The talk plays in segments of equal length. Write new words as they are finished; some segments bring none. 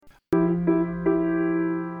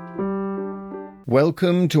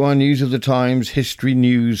Welcome to our News of the Times History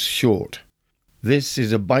News Short. This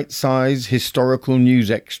is a bite-sized historical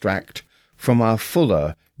news extract from our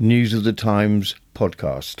fuller News of the Times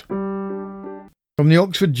podcast. From the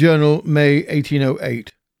Oxford Journal, May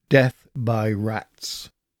 1808, Death by Rats.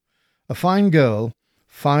 A fine girl,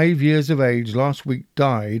 5 years of age, last week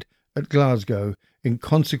died at Glasgow in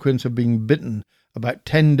consequence of being bitten about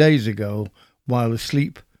 10 days ago while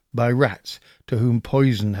asleep by rats to whom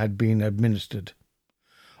poison had been administered.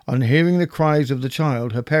 On hearing the cries of the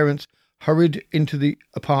child, her parents hurried into the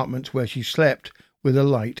apartment where she slept with a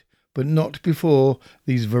light, but not before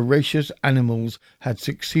these voracious animals had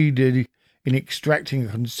succeeded in extracting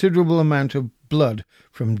a considerable amount of blood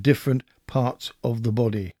from different parts of the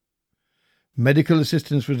body. Medical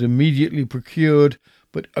assistance was immediately procured,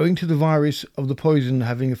 but owing to the virus of the poison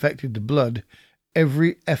having affected the blood,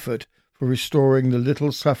 every effort for restoring the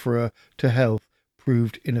little sufferer to health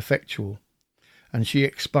proved ineffectual, and she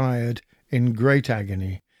expired in great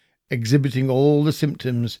agony, exhibiting all the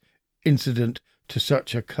symptoms incident to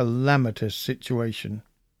such a calamitous situation.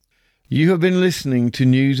 You have been listening to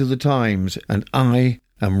News of the Times, and I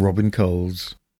am Robin Coles.